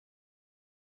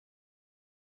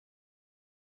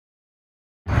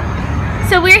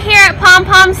So we're here at Pom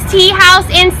Pom's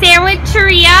Teahouse and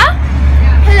Sandwicheria.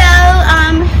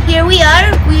 Hello, here we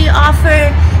are. We offer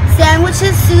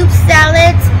sandwiches, soups,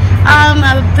 salads,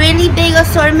 a really big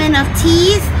assortment of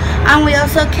teas. We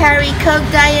also carry Coke,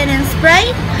 Diet, and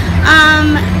Sprite.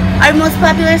 Our most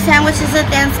popular sandwich is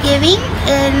at Thanksgiving,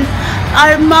 and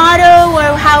our motto,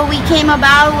 or how we came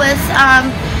about, was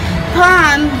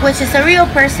Pom, which is a real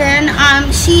person.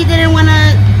 She didn't want to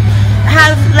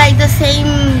have like the same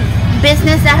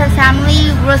business that her family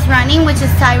was running, which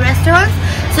is Thai restaurants.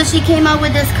 So she came up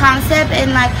with this concept and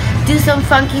like do some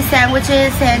funky sandwiches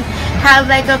and have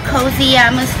like a cozy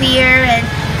atmosphere, and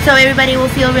so everybody will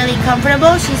feel really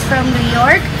comfortable. She's from New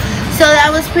York, so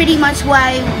that was pretty much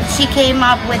why she came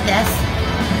up with this.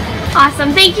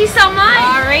 Awesome, thank you so much.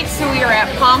 Alright, so we are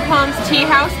at Pom Pom's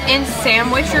Teahouse and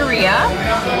Sandwicheria.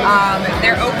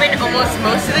 They're open almost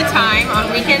most of the time.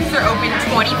 On weekends they're open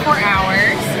 24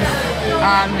 hours.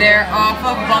 They're off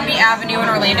of Bumby Avenue in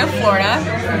Orlando, Florida.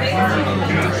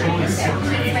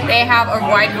 They have a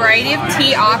wide variety of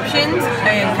tea options,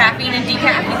 caffeine and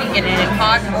decaf. You can get it in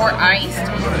hot or iced.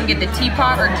 You can get the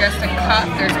teapot or just a cup.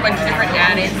 There's a bunch of different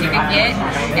add-ins you can get,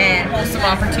 and wholesome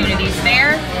opportunities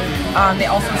there. They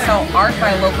also sell art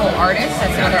by local artists.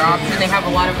 That's another option. They have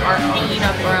a lot of art hanging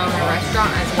up around the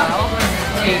restaurant as well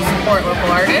to support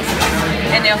local artists.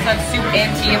 And they also have soup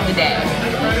and tea of the day.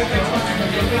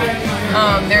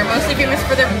 They're mostly famous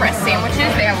for their breast sandwiches.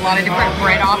 They have a lot of different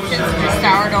bread options, such as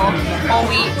sourdough, whole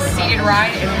wheat, seeded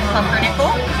rye, and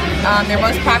pumpernickel. Their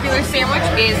most popular sandwich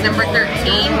is number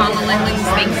 13, Mama Lindley's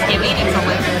Thanksgiving. It's a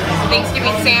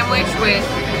Thanksgiving sandwich with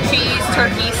cheese,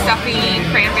 turkey, stuffing,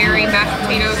 cranberry, mashed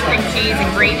potatoes, cream cheese, and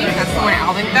gravy. That's the one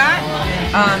Alvin got.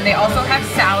 They also have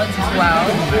salads as well.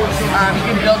 You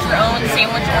can build your own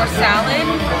sandwich or salad,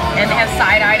 and they have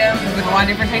side items with a lot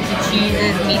of different types of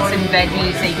cheeses, meats, and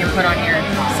veggies that you can put on your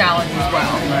salads as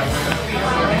well.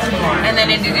 And then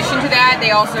in addition to that,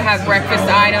 they also have breakfast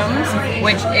items,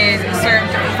 which is served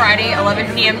Friday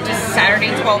 11 p.m. to Saturday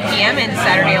 12 p.m. and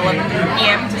Saturday 11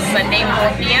 p.m. to Sunday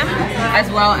 4 p.m. as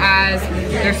well as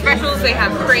their specials. They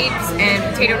have crepes and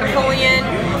potato Napoleon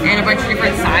and a bunch of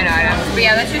different side items. But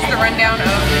yeah, that's just the rundown of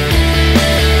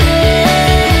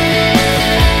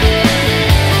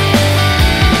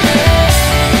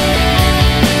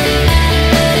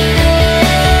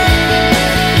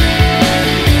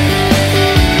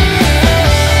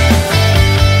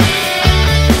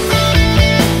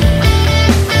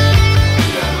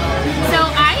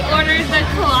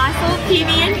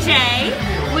PB&J,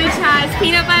 which has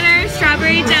peanut butter,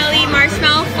 strawberry jelly,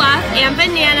 marshmallow fluff, and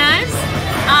bananas.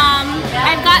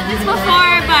 I've got this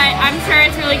before, but I'm sure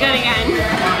it's really good again.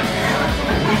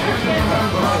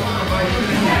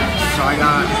 So I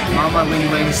got Mama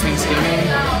Lindley's Thanksgiving.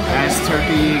 It has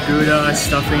turkey, Gouda,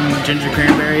 stuffing, ginger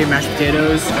cranberry, mashed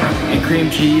potatoes, and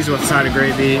cream cheese with a side of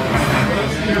gravy.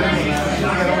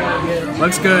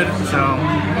 Looks good, so